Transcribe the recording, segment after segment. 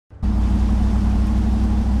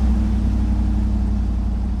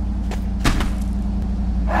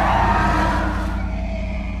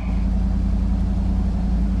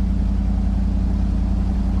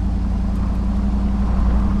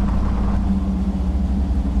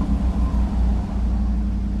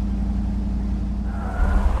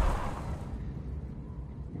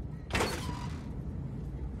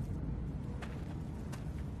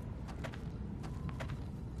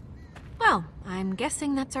I'm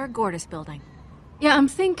guessing that's our Gortys building. Yeah, I'm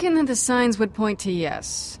thinking that the signs would point to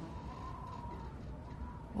yes.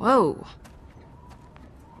 Whoa.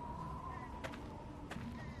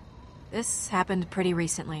 This happened pretty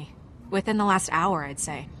recently. Within the last hour, I'd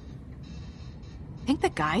say. Think the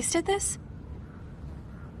guys did this?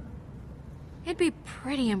 It'd be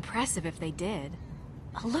pretty impressive if they did.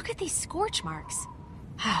 Oh, look at these scorch marks.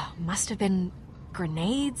 Must have been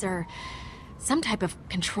grenades or some type of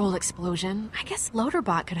controlled explosion. I guess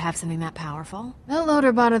Loaderbot could have something that powerful. The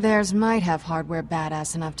Loaderbot of theirs might have hardware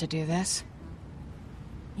badass enough to do this.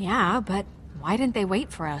 Yeah, but why didn't they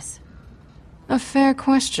wait for us? A fair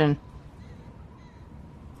question.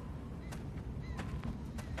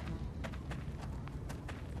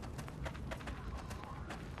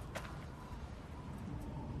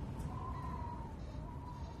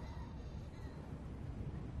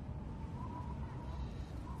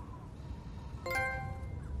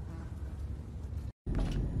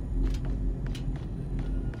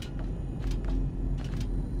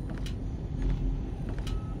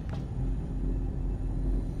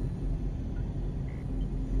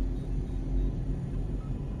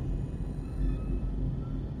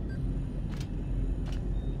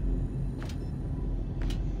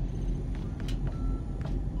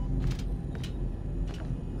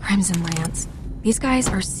 Crimson Lance. These guys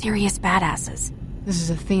are serious badasses. This is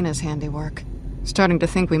Athena's handiwork. Starting to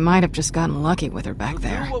think we might have just gotten lucky with her back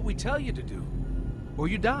there. Do what we tell you to do, or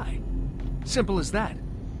you die. Simple as that.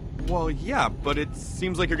 Well, yeah, but it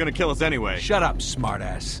seems like you're gonna kill us anyway. Shut up,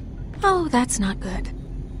 smartass. Oh, that's not good.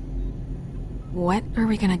 What are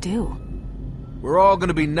we gonna do? We're all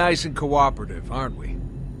gonna be nice and cooperative, aren't we?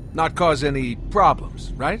 Not cause any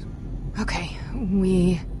problems, right? Okay,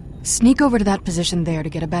 we sneak over to that position there to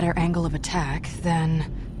get a better angle of attack, then...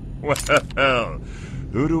 Well,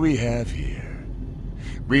 who do we have here?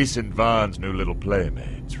 Reese and Vaughn's new little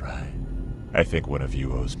playmates, right? I think one of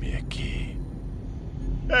you owes me a key.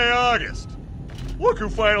 Hey, August! Look who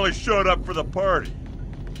finally showed up for the party!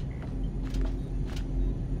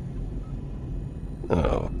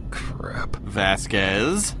 Oh, crap.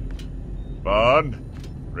 Vasquez? Vaughn?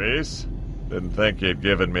 Reese? Didn't think you'd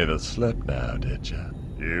given me the slip now, did you?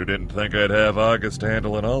 You didn't think I'd have August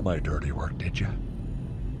handling all my dirty work, did you?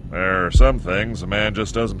 There are some things a man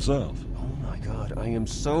just does himself. Oh my god, I am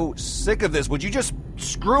so sick of this. Would you just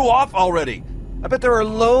screw off already? I bet there are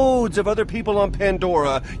loads of other people on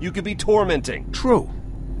Pandora you could be tormenting. True.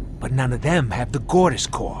 But none of them have the Gortys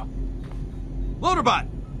core. Loaderbot!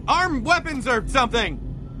 Armed weapons or something!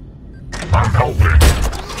 I'm helping.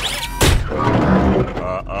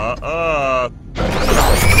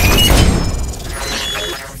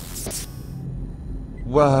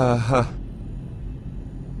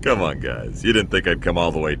 Come on, guys. You didn't think I'd come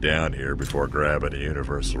all the way down here before grabbing a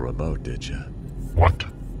universal remote, did you? What?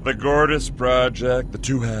 The Gortys Project, the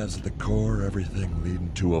two halves of the core, everything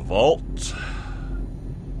leading to a vault.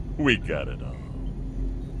 We got it all.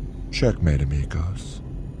 Checkmate, amigos.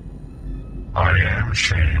 I am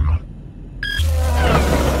shame.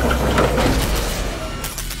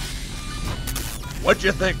 What'd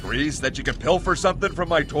you think, Reese? That you could pilfer something from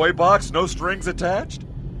my toy box, no strings attached?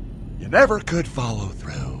 You never could follow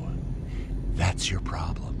through. That's your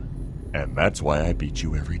problem. And that's why I beat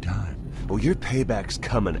you every time. Oh, your payback's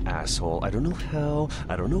coming, asshole. I don't know how,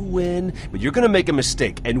 I don't know when, but you're gonna make a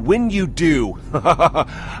mistake. And when you do,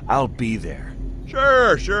 I'll be there.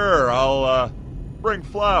 Sure. I'll, bring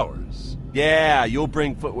flowers. Yeah, you'll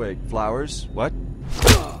bring wait, flowers? What?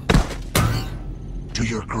 To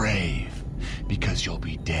your grave. Because you'll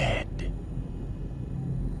be dead.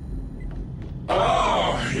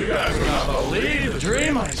 Oh, you guys will not believe the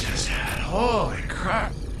dream I just had. Holy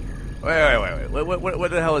crap. Wait.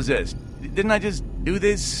 What the hell is this? Didn't I just do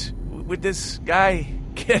this with this guy?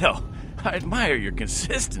 Kiddo, I admire your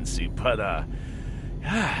consistency, but,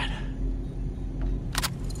 God.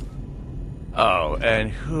 Oh, and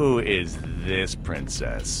who is this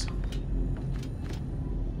princess?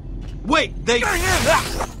 Wait, they...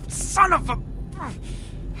 Son of a...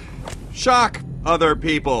 Shock other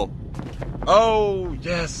people. Oh,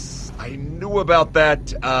 yes. I knew about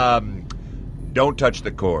that. Don't touch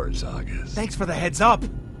the cores, August. Thanks for the heads up.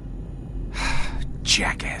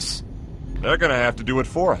 Jackass. They're gonna have to do it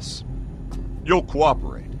for us. You'll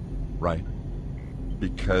cooperate, right?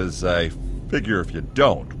 Because I figure if you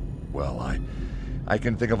don't, well, I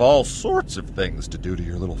can think of all sorts of things to do to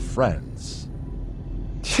your little friends.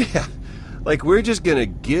 Yeah, like we're just gonna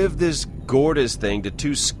give this Gortys thing to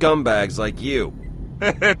two scumbags like you.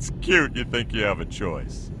 It's cute you think you have a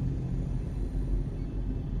choice.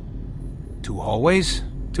 2 hallways,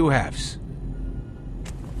 2 halves.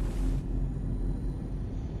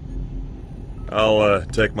 I'll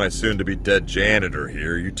take my soon-to-be dead janitor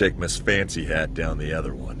here. You take Miss Fancy Hat down the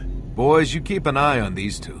other one. Boys, you keep an eye on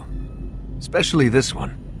these two. Especially this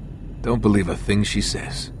one. Don't believe a thing she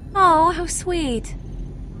says. Oh, how sweet.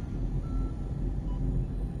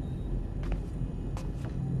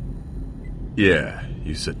 Yeah,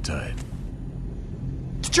 you sit tight.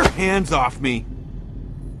 Get your hands off me!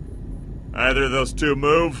 Either of those two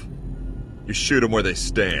move, you shoot them where they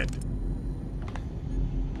stand.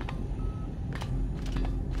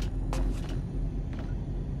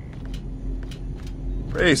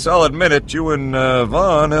 Race, I'll admit it, you and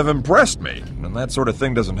Vaughn have impressed me, and that sort of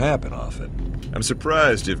thing doesn't happen often. I'm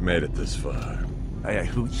surprised you've made it this far.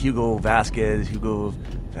 Hugo Vasquez.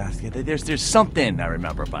 There's something I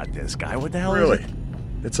remember about this guy. What the hell is Really? it?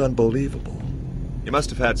 It's unbelievable. You must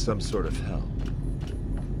have had some sort of help.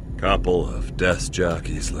 Couple of desk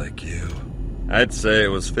jockeys like you. I'd say it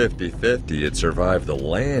was 50-50 you'd survive the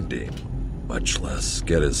landing, much less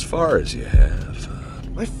get as far as you have.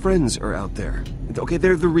 My friends are out there. Okay,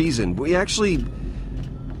 they're the reason. We actually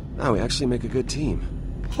make a good team.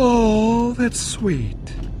 Oh, that's sweet.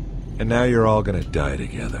 And now you're all gonna die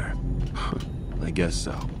together. I guess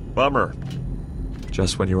so. Bummer.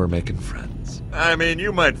 Just when you were making friends. I mean,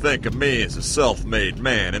 you might think of me as a self-made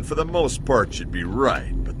man, and for the most part you'd be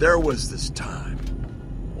right. But there was this time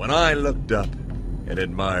when I looked up and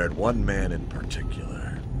admired one man in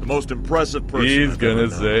particular. The most impressive person He's I've gonna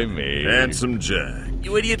ever say known. me. Handsome Jack.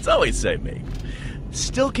 You idiots always say me.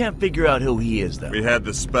 Still can't figure out who he is, though. We had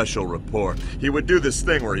this special rapport. He would do this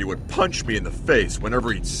thing where he would punch me in the face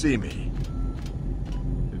whenever he'd see me.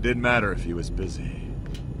 It didn't matter if he was busy.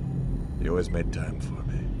 He always made time for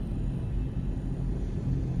me.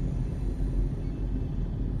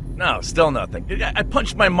 No, still nothing. I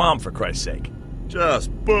punched my mom, for Christ's sake. Just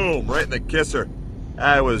boom, right in the kisser.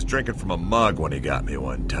 I was drinking from a mug when he got me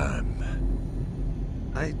one time.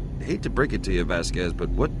 I hate to break it to you, Vasquez, but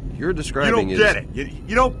what you're You describing don't get it.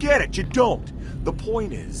 You don't get it. You don't. The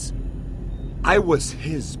point is, I was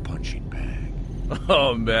his punching bag.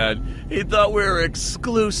 Oh, man. He thought we were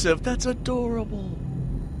exclusive. That's adorable.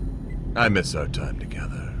 I miss our time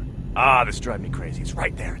together. Ah, this drives me crazy. It's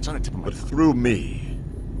right there. It's on the tip of my But through me,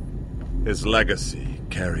 his legacy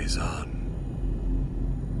carries on.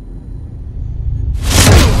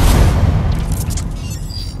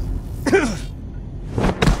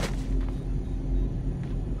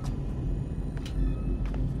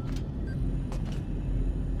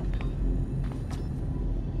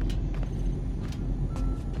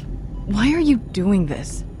 Why are you doing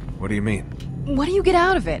this? What do you mean? What do you get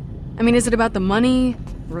out of it? I mean, is it about the money?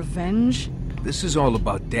 Revenge? This is all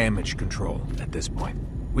about damage control at this point.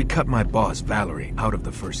 We cut my boss, Valerie, out of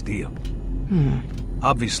the first deal.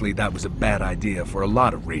 Obviously, that was a bad idea for a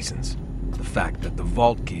lot of reasons. The fact that the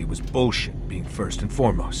vault key was bullshit being first and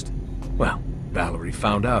foremost. Well, Valerie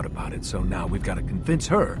found out about it, so now we've got to convince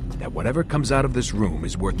her that whatever comes out of this room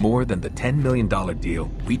is worth more than the $10 million deal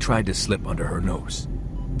we tried to slip under her nose.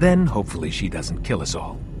 Then, hopefully, she doesn't kill us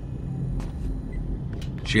all.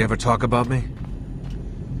 She ever talk about me?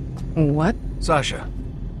 What? Sasha,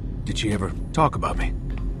 did she ever talk about me?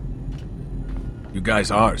 You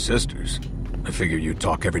guys are sisters. I figure you'd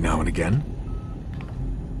talk every now and again.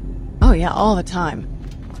 Oh yeah, all the time.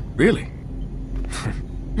 Really?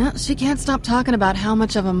 Yeah, she can't stop talking about how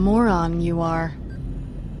much of a moron you are.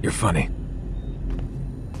 You're funny.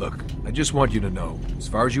 Look, I just want you to know, as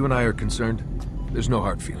far as you and I are concerned, there's no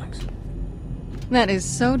hard feelings. That is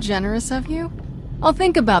so generous of you. I'll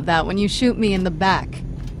think about that when you shoot me in the back.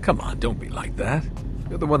 Come on, don't be like that.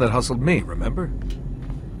 You're the one that hustled me, remember?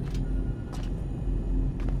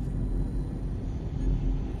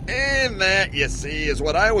 And that, you see, is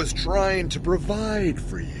what I was trying to provide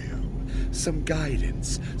for you. Some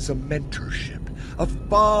guidance, some mentorship, a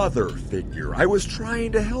father figure. I was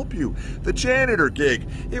trying to help you. The janitor gig,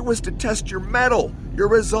 it was to test your mettle, your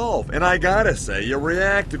resolve. And I gotta say, you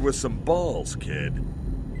reacted with some balls, kid.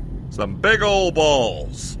 Some big old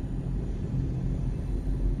balls.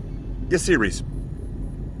 You see, Reese,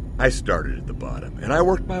 I started at the bottom, and I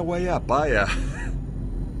worked my way up. I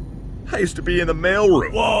used to be in the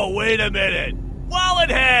mailroom. Whoa, wait a minute.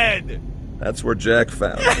 Wallethead! That's where Jack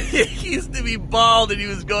found me. He used to be bald, and he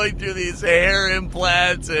was going through these hair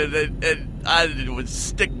implants, and I would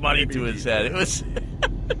stick money to his head. It was...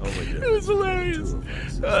 It was hilarious.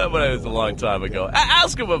 But it was a long time ago.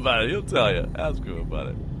 Ask him about it. He'll tell you. Ask him about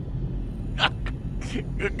it.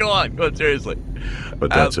 Go on, seriously. But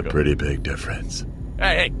that's a pretty big difference.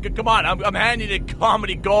 Hey, come on. I'm handing you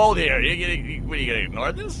comedy gold here. What, are you going to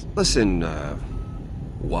ignore this? Listen,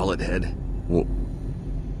 wallet head.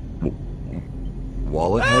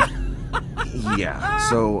 Wallet head? Yeah,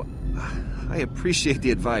 so I appreciate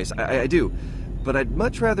the advice. I do. But I'd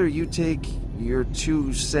much rather you take your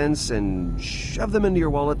 2 cents and shove them into your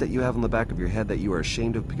wallet that you have on the back of your head that you are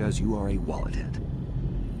ashamed of because you are a wallet head.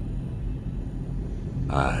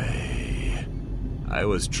 I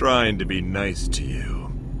was trying to be nice to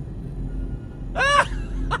you.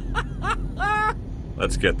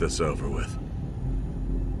 Let's get this over with.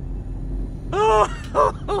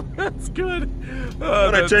 Oh, that's good. Oh,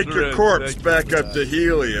 When I that's take your terrific. corpse Thank back you for up that. to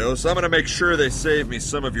Helios, I'm gonna make sure they save me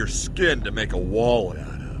some of your skin to make a wallet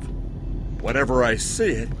out of. Whenever I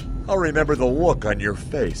see it, I'll remember the look on your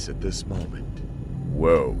face at this moment.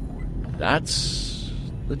 Whoa, that's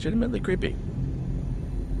legitimately creepy.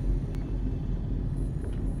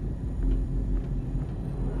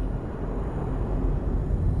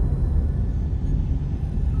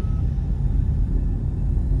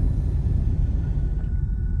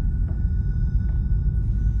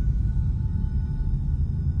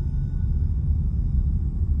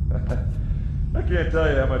 I can't tell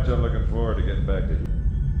you how much I'm looking forward to getting back to you.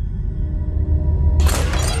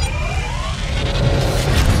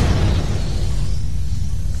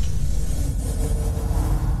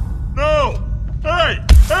 No! Hey!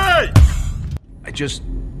 Hey! I just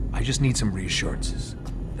need some reassurances.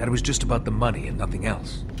 That it was just about the money and nothing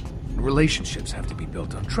else. And relationships have to be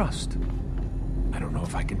built on trust. I don't know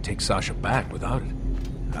if I can take Sasha back without it.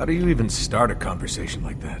 How do you even start a conversation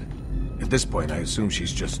like that? At this point, I assume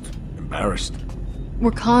she's just embarrassed. We're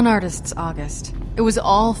con artists, August. It was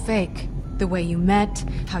all fake. The way you met,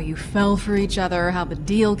 how you fell for each other, how the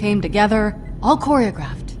deal came together. All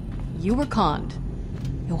choreographed. You were conned.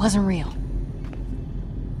 It wasn't real.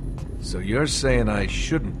 So you're saying I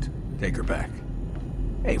shouldn't take her back?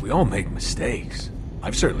 Hey, we all make mistakes.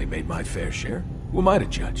 I've certainly made my fair share. Who am I to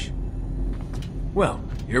judge? Well,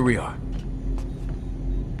 here we are.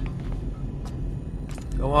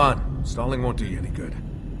 Go on. Stalling won't do you any good.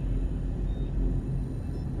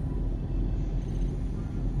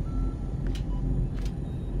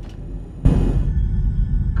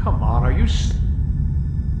 Come on, are you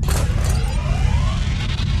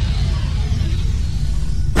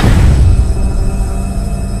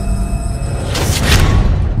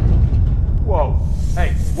Whoa.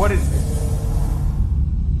 Hey, what is this?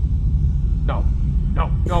 No. No,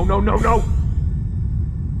 no, no, no, no!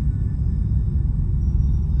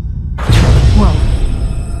 Whoa.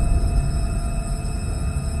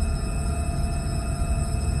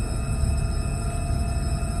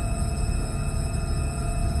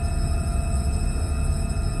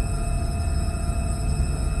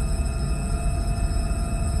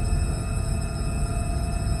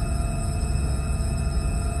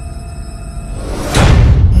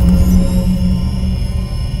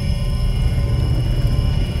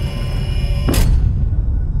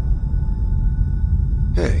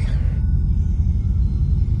 Hey.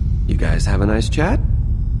 You guys have a nice chat?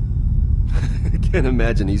 I can't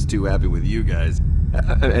imagine he's too happy with you guys.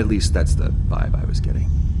 At least that's the vibe I was getting.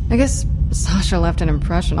 I guess Sasha left an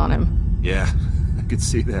impression on him. Yeah, I could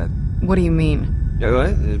see that. What do you mean? Yeah,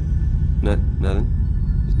 what? Nothing.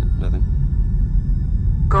 Nothing.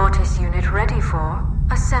 Gortys unit ready for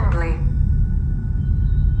assembly.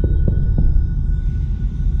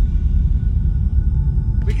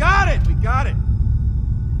 We got it! We got it!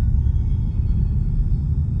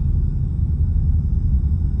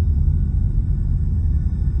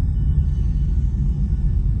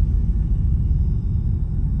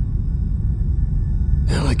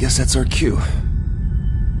 Well, I guess that's our cue.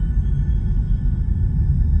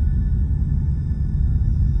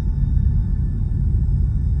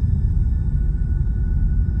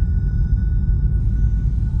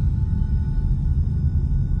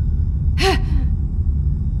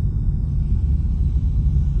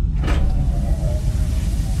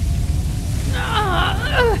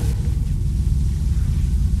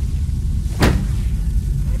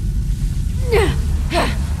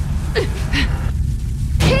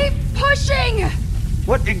 Keep pushing!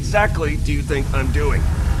 What exactly do you think I'm doing?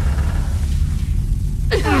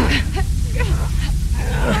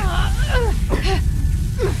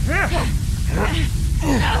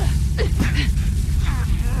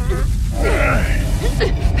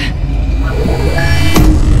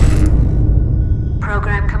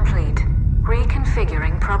 Program complete.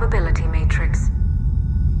 Reconfiguring probability matrix.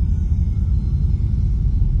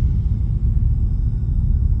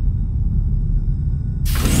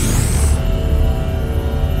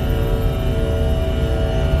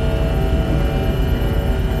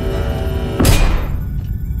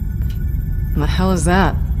 What the hell is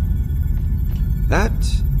that? That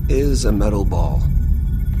is a metal ball.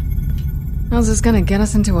 How's this gonna get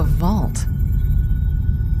us into a vault?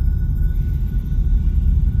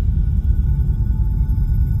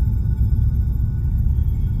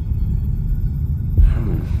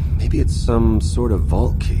 Maybe it's some sort of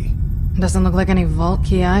vault key. Doesn't look like any vault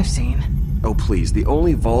key I've seen. Oh, please, the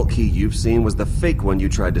only vault key you've seen was the fake one you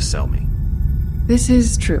tried to sell me. This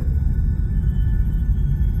is true.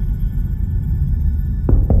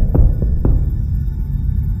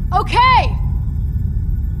 Okay!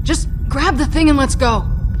 Just grab the thing and let's go.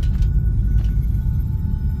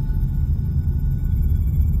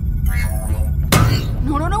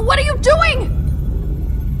 No, what are you doing?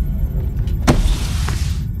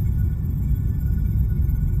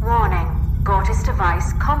 Warning. Gortys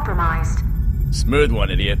device compromised. Smooth one,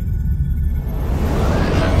 idiot.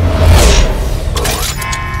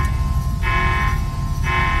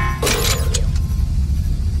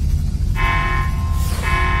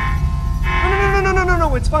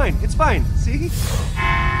 No, it's fine. It's fine. See?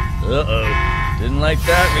 Uh-oh. Didn't like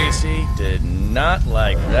that, Reese. Did not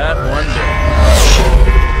like that one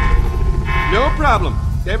bit. No problem.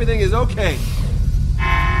 Everything is okay.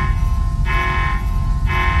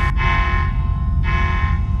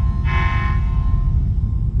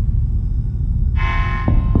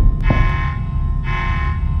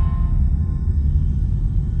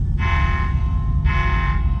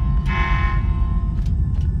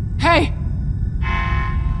 Hey!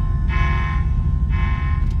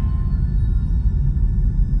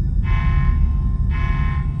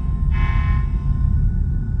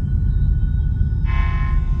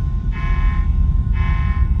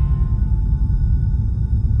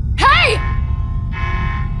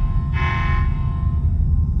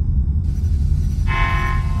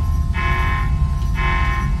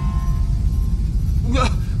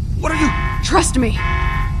 What are you... Trust me.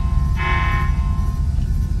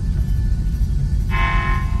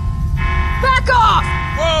 Back off!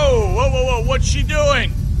 Whoa, what's she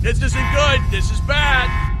doing? This isn't good, this is bad.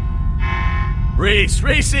 Reese,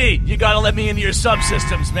 you gotta let me into your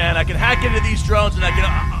subsystems, man. I can hack into these drones and I can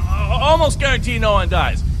almost guarantee no one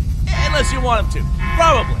dies. Unless you want them to.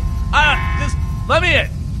 Probably. Just let me in.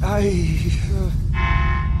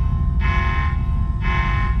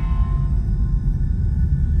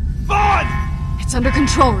 Vaughn! It's under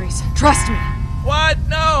control, Reese. Trust me. What?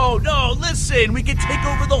 No, listen. We can take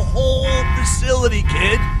over the whole facility,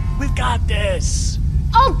 kid. We've got this.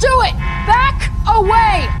 I'll do it! Back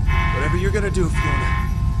away! Whatever you're gonna do, Fiona,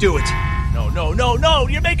 do it. No.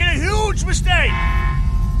 You're making a huge mistake.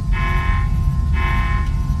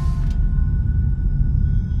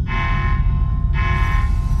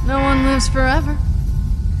 No one lives forever.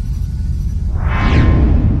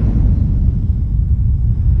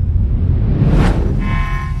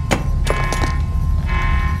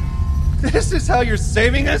 This is how you're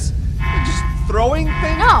saving us? You're just throwing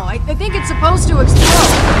things? No, I think it's supposed to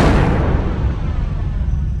explode.